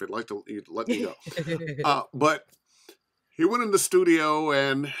a life. I'd like to let me go. But he went in the studio,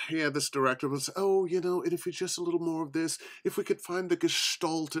 and he had this director was, and if it's just a little more of this, if we could find the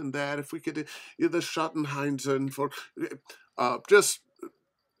Gestalt in that, if we could, the Schottenheinsen for, just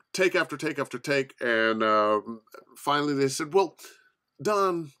take after take after take, and finally they said, well,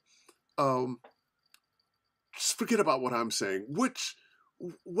 Don, just forget about what I'm saying.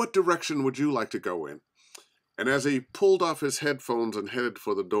 What direction would you like to go in? And as he pulled off his headphones and headed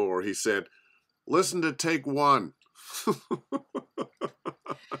for the door, he said, listen to take one.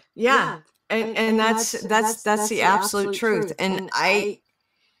 And that's the absolute truth. And I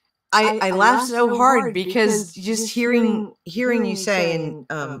laugh so hard because just hearing you say, and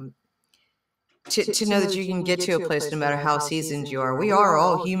to know that you can get to a place no matter how seasoned you are. We are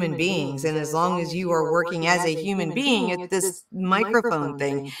all human beings, and as long as you are working as a human being at this microphone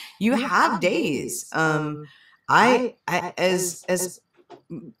thing, you have days. I as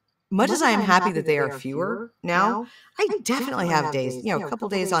much as I am happy that they are fewer now, I definitely have days, a couple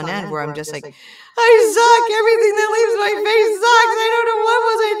days on end where I'm just like, I suck. Everything that leaves my face sucks. I don't know, what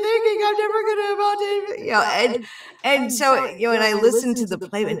was I thinking? I'm never going to amount to anything. And so, and I listen to the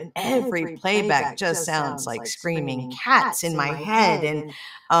play, and every playback just sounds like screaming cats in my head.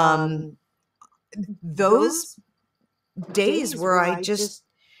 And those days where I just,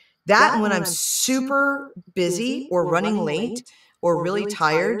 that when I'm super busy or running late or really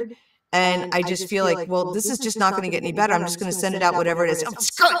tired, and I just feel like, well, this is just not going to get any better. I'm just going to send it out, whatever it is.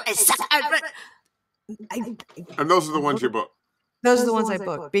 And those are the ones you book. Those are the ones I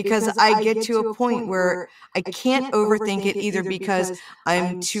book because I get to a point where I can't overthink it, either because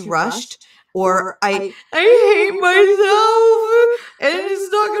I'm too rushed or I hate myself and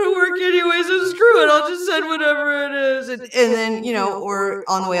it's not going to work anyway, so screw it. I'll just send whatever it is. And then, or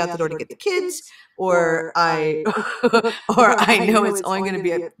on the way out the door to get the kids, or I know it's only going to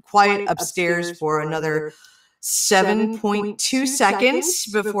be quiet upstairs for another 7.2 seconds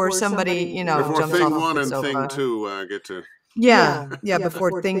before somebody, before jumps thing off one the and sofa. thing two get to.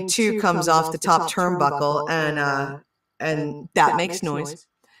 Before thing two comes off the top turnbuckle, and that makes noise.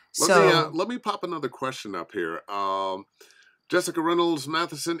 Let me pop another question up here. Jessica Reynolds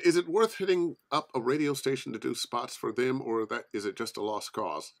Matheson, is it worth hitting up a radio station to do spots for them, or is it just a lost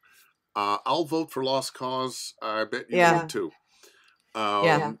cause? I'll vote for lost cause. I bet you would too.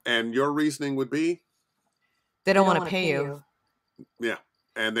 And your reasoning would be? They don't want to pay you. Yeah.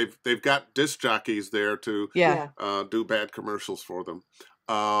 And they've got disc jockeys there to do bad commercials for them.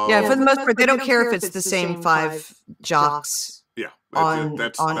 For the most part, they don't care if it's the same 5 jocks. On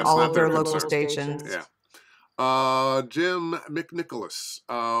all of their local stations. Yeah. Jim McNicholas,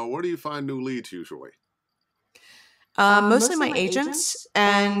 where do you find new leads usually? Mostly my agents,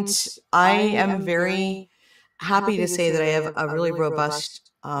 and I am very happy to say that I have a really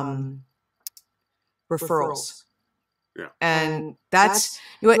robust referrals. Yeah. And that's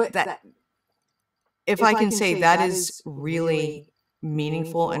that. If I can say, that is really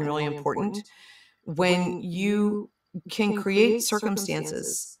meaningful and really important when you can create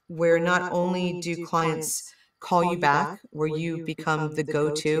circumstances where not only do clients call you back, where you become the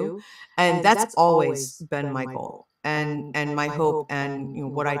go-to, and that's always been my goal and my hope,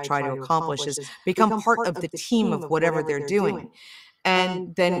 and what I try to accomplish is become part of the team of whatever they're doing.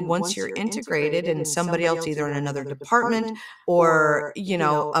 And then once you're integrated, and somebody else either in another department or,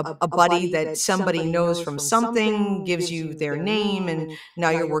 a buddy that somebody knows from something gives you their name, and now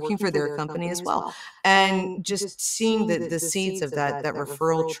you're working for their company as well. And just seeing the seeds of that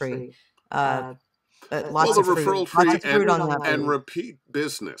referral tree, lots of fruit on that. And repeat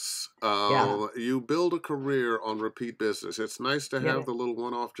business. You build a career on repeat business. It's nice to have the little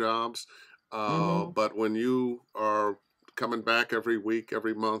one-off jobs, but when you are coming back every week,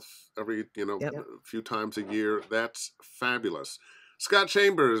 every month, every, Yep. a few times a year. That's fabulous. Scott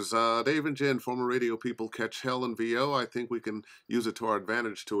Chambers, Dave and Jen, former radio people, catch hell in VO. I think we can use it to our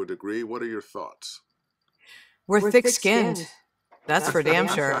advantage to a degree. What are your thoughts? We're thick-skinned. That's for damn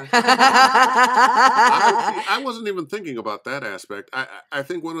sure. I wasn't even thinking about that aspect. I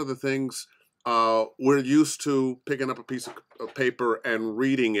think one of the things, we're used to picking up a piece of paper and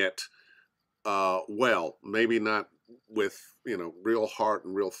reading it well, maybe not with, real heart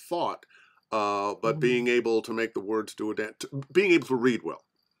and real thought, but being able to make the words do a dance, being able to read well.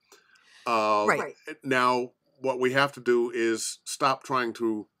 Right. Now, what we have to do is stop trying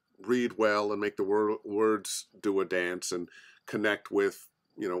to read well and make the words do a dance and connect with,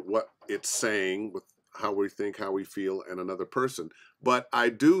 what it's saying, with how we think, how we feel, and another person. But I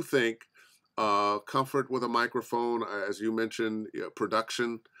do think comfort with a microphone, as you mentioned,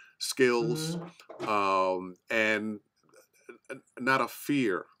 production skills, and not a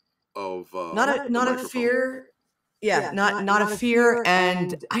fear of not a fear. Yeah, not a fear.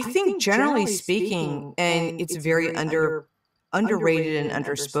 And I think generally speaking, and it's very underrated and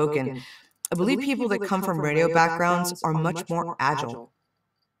underspoken, I believe people that come from radio backgrounds are much more agile,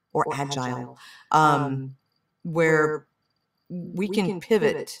 where we can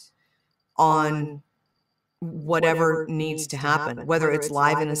pivot on whatever needs to happen, whether it's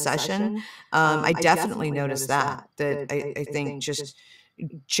live in a session. I definitely noticed that I think just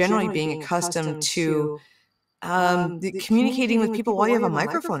generally being accustomed to communicating with people while you have a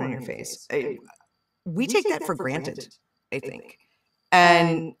microphone in your face. We take that for granted, I think,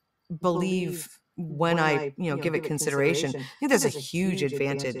 and believe when I, give it consideration, I think there's a huge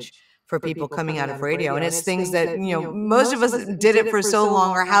advantage for people coming out of radio. And it's things that, most of us did it for so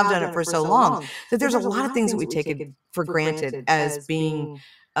long or have done it for so long that there's a lot of things that we take for granted as being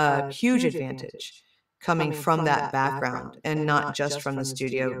a huge advantage coming from that background and not just from the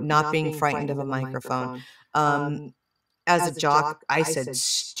studio, not being frightened of a microphone. As a jock, I said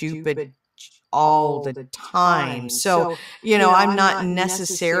stupid all the time. So, I'm not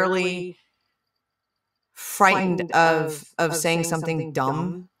necessarily frightened of saying something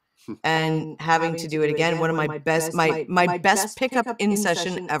dumb and having to do it again. One of my best, my best pickup in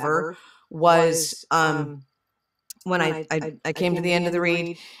session ever was when I came to the end of the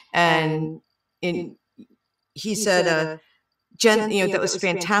read, and he said, Jen, that was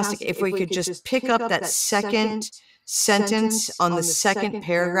fantastic. If we could just pick up that second sentence on the second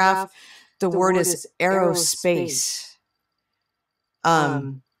paragraph, the word is aerospace.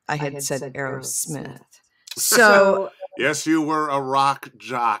 I had said Aerosmith. So yes, you were a rock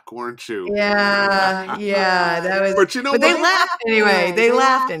jock, weren't you? Yeah, that was. But they laughed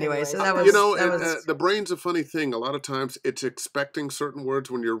anyway. So that was. The brain's a funny thing. A lot of times, it's expecting certain words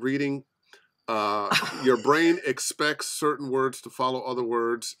when you're reading. Your brain expects certain words to follow other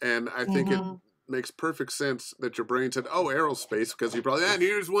words, and I think it makes perfect sense that your brain said, "Oh, aerospace," because you probably, and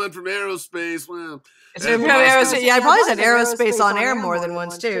here's one from aerospace. Well, I probably said aerospace on air more than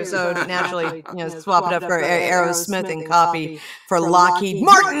once too. So naturally, swap it up for Aerosmith and copy for Lockheed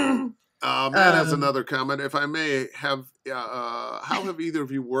Martin. Matt has another comment, if I may. How have either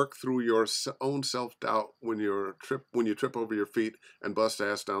of you worked through your own self-doubt when you trip over your feet and bust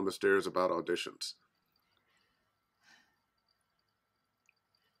ass down the stairs about auditions?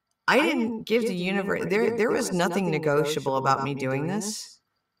 I didn't give the universe. There was nothing negotiable about me doing this.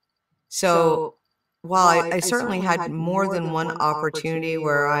 So while I certainly had more than one opportunity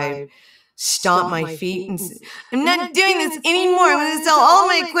where I stomp my feet and I'm not doing this anymore. I'm going to sell all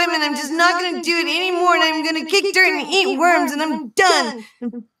my equipment. I'm just not going to do it anymore. And I'm going to kick dirt and eat worms. And I'm done.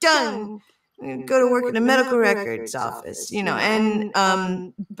 I'm going to go to work in a medical records office, And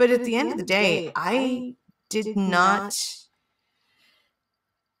but at the end of the day, I did not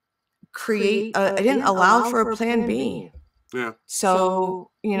I didn't allow for a plan B. Yeah.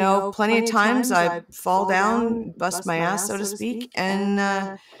 So, plenty of times I fall down, bust my ass, so to speak, and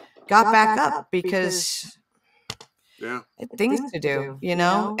got back up because I had things to do,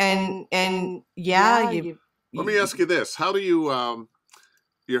 and let me ask you this. How do you,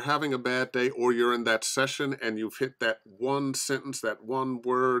 you're having a bad day or you're in that session and you've hit that one sentence, that one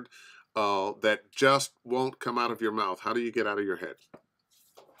word that just won't come out of your mouth. How do you get out of your head?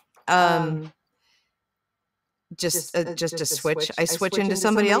 Just a switch. I switch into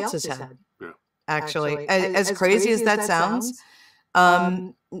somebody else's head. Yeah. Actually, as crazy as that sounds,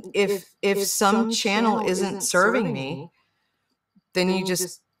 if some channel isn't serving me, then you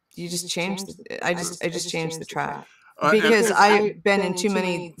just change. I just change the track because I've been in too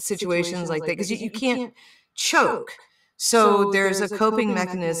many situations like that because you can't choke. So there's a coping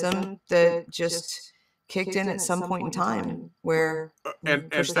mechanism that just kicked in at some point in time where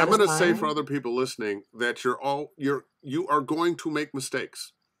and I'm going to say for other people listening that you are going to make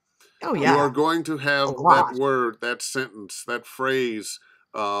mistakes. Oh yeah. You are going to have that word, that sentence, that phrase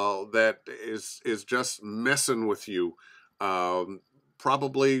that is just messing with you,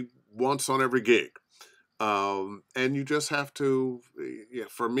 probably once on every gig. And you just have to,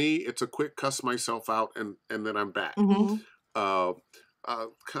 for me, it's a quick cuss myself out and then I'm back.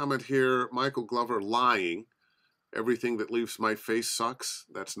 Comment here, Michael Glover, lying. Everything that leaves my face sucks.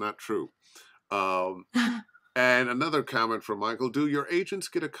 That's not true. And another comment from Michael, do your agents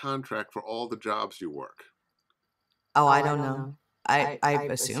get a contract for all the jobs you work? Oh, I don't know. I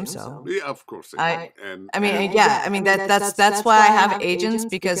assume so. Yeah, of course they do. I mean, that's why I have agents,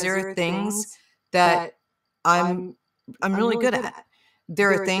 because there are things that I'm really good at.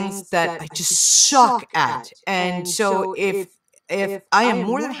 There are things that I just suck at. And so if I am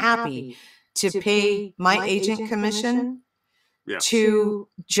more than happy to pay my agent commission to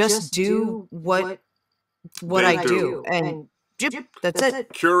just do what I do. And that's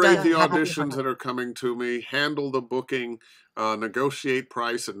it. Curate the auditions that are coming to me, handle the booking, negotiate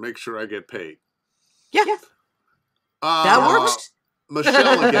price, and make sure I get paid. Yeah. That works.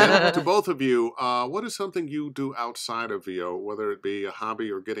 Michelle, again, to both of you, what is something you do outside of VO, whether it be a hobby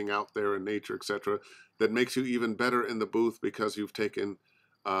or getting out there in nature, etc., that makes you even better in the booth because you've taken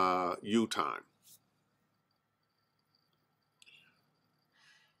you time?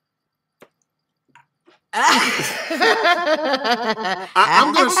 I'm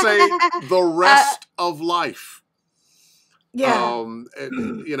going to say the rest of life. Yeah.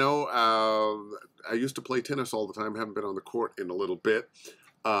 I used to play tennis all the time. Haven't been on the court in a little bit.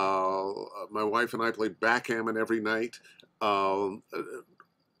 My wife and I played backgammon every night. I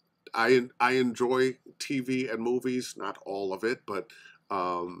enjoy TV and movies, not all of it, but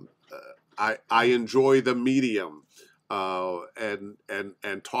I enjoy the medium. And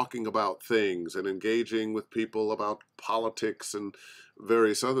talking about things and engaging with people about politics and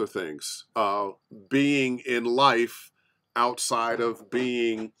various other things. Being in life outside of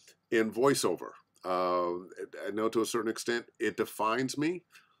being in voiceover. I know to a certain extent it defines me,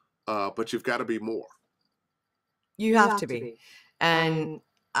 but you've got to be more. You have to be. And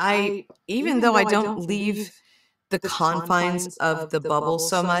even though I don't leave the confines of the bubble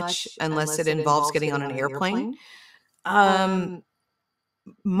so much, unless it involves getting on an airplane,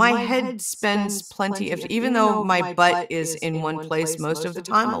 my head spends plenty of, even though my butt is in one place most of the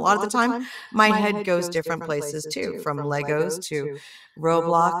time, a lot of the time, my head goes different places too, from Legos to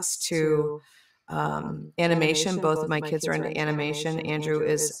Roblox to animation. Both of my kids are into animation. Andrew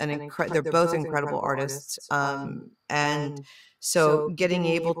is they're both incredible artists. And so getting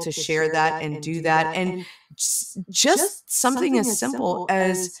able to share that and do that, and just something as simple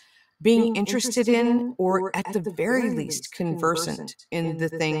as being interested in, or at the very least conversant in the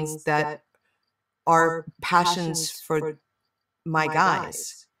things that are passions for my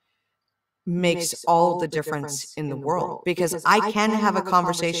guys, makes all the difference in the world. Because I can have a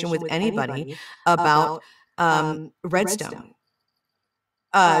conversation with anybody about Redstone.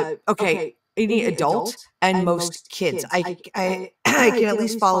 Okay, any adult and most kids, I can at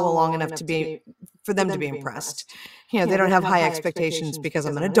least follow along enough for them to be impressed. They don't have high expectations because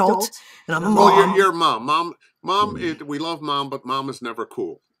I'm an adult and I'm a mom. Well, you're mom. Mom, we love mom, but mom is never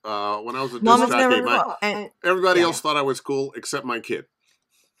cool. When I was a disc jockey, everybody else thought I was cool except my kid.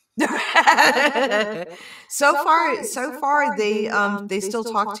 So far they still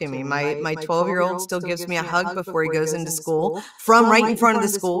talk to me. My 12-year-old still gives me a hug before he goes into school, from right in front of the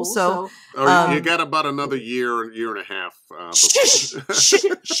school. So you got about another year and a half. Shushies,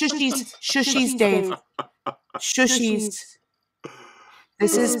 Dave. Shushies.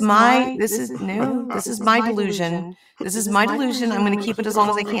 This is my delusion. This is my delusion. I'm going to keep it as long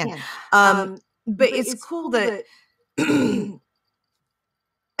as I can. But it's cool that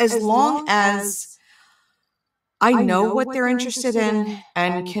as long as I know what they're interested in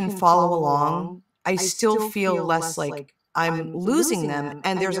and can follow along, I still feel less like I'm losing them.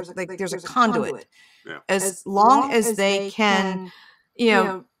 And there's a conduit. Yeah. As long as they can,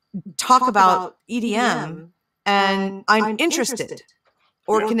 talk about EDM and I'm interested,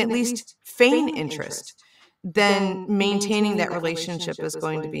 or can at least feign interest, then maintaining that relationship is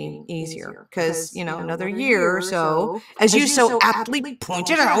going to be easier. Because, another year or so, as you so aptly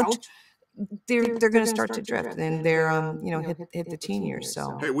pointed out, they're going to start to drift, and they're hit the teen years.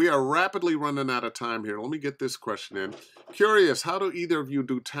 So hey, we are rapidly running out of time here. Let me get this question in. Curious, how do either of you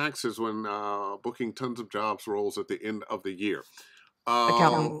do taxes when booking tons of jobs roles at the end of the year?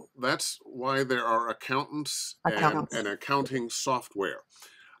 Accountant. That's why there are accountants. And accounting software.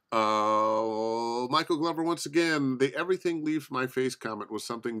 Michael Glover, once again, the everything leaves my face comment was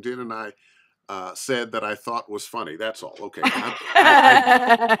something Jen and I said that I thought was funny. That's all. Okay.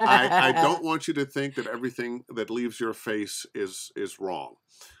 I don't want you to think that everything that leaves your face is wrong.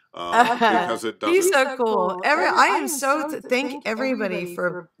 Because it doesn't. He's so cool. I am so thank everybody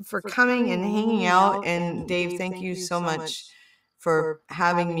for coming and hanging out. And Dave, thank you so much for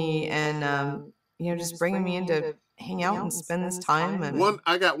having me and you know, just bringing me in to hang out and spend this time. And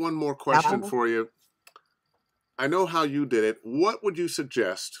I got one more question for you. I know how you did it. What would you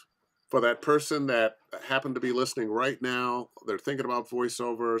suggest for that person that happened to be listening right now? They're thinking about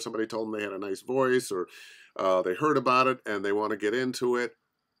voiceover. Somebody told them they had a nice voice, or they heard about it and they want to get into it.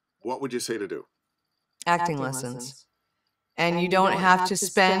 What would you say to do? Acting lessons. And you don't have to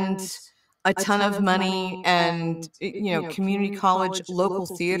spend a ton of money and, you know, community college, local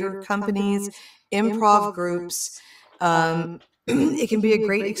theater companies, improv groups. It can be a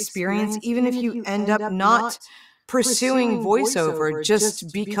great experience, even if you end up not pursuing voiceover,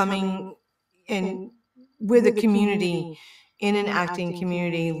 just becoming in with a community, in an acting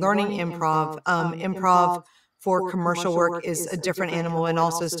community, learning improv. Improv for commercial work is a different animal and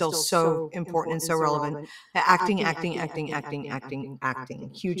also still so important and so relevant. Acting.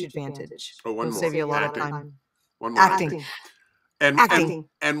 Huge advantage. Oh, one It'll more. save you a lot Acting. of time. One more. Acting.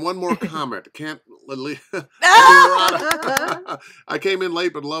 And one more comment. I came in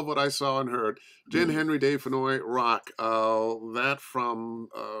late, but love what I saw and heard. Jenn Henry, Dave Fennoy, rock. That from,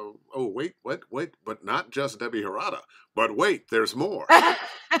 wait, but not just Debbie Hirata. But wait, there's more.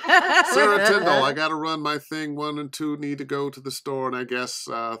 Sarah Tyndall, I got to run my thing 1 and 2, need to go to the store, and I guess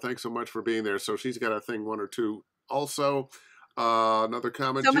thanks so much for being there. So she's got a thing 1 or 2 also. Another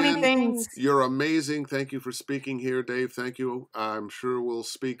comment. So many things. You're amazing. Thank you for speaking here, Dave. Thank you. I'm sure we'll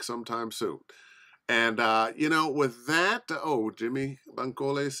speak sometime soon. And, you know, with that, Jimmy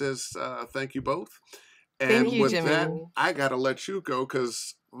Bancole says, thank you both. And thank you, with Jimmy. that, I got to let you go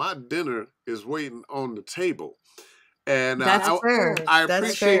because my dinner is waiting on the table. And that's fair. I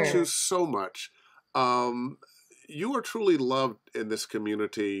appreciate you so much. You are truly loved in this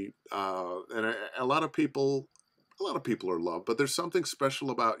community. And a lot of people are loved, but there's something special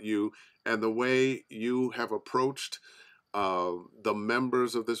about you and the way you have approached the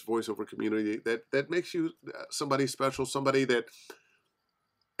members of this voiceover community that makes you somebody special, somebody that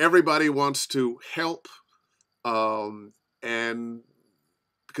everybody wants to help, and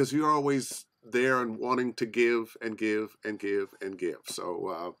because you're always there and wanting to give and give and give and give.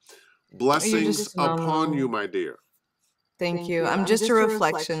 So blessings upon you, my dear. Thank you. I'm just a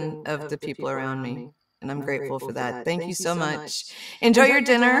reflection of the people around me, and I'm grateful for that. Thank you so much. Enjoy your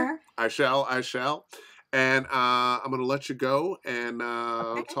dinner. I shall. And I'm going to let you go and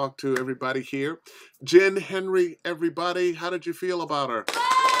talk to everybody here. Jenn Henry, everybody, how did you feel about her?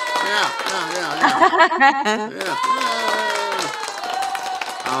 Yeah.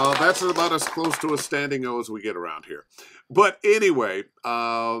 That's about as close to a standing O as we get around here. But anyway,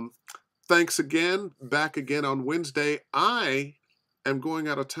 thanks again. Back again on Wednesday. I am going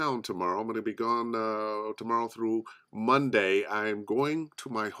out of town tomorrow. I'm going to be gone tomorrow through Monday. I am going to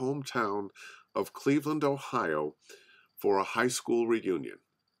my hometown of Cleveland, Ohio, for a high school reunion.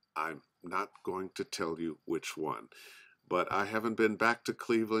 I'm not going to tell you which one, but I haven't been back to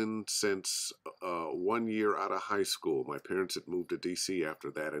Cleveland since 1 year out of high school. My parents had moved to D.C.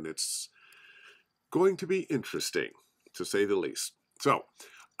 after that, and it's going to be interesting, to say the least. So,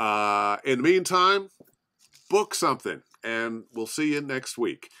 in the meantime, book something, and we'll see you next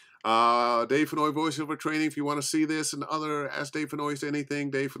week. Dave Fennoy voiceover training. If you want to see this and other Ask Dave Fennoy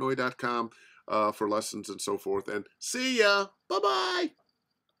anything, davefennoy.com for lessons and so forth. And see ya. Bye-bye.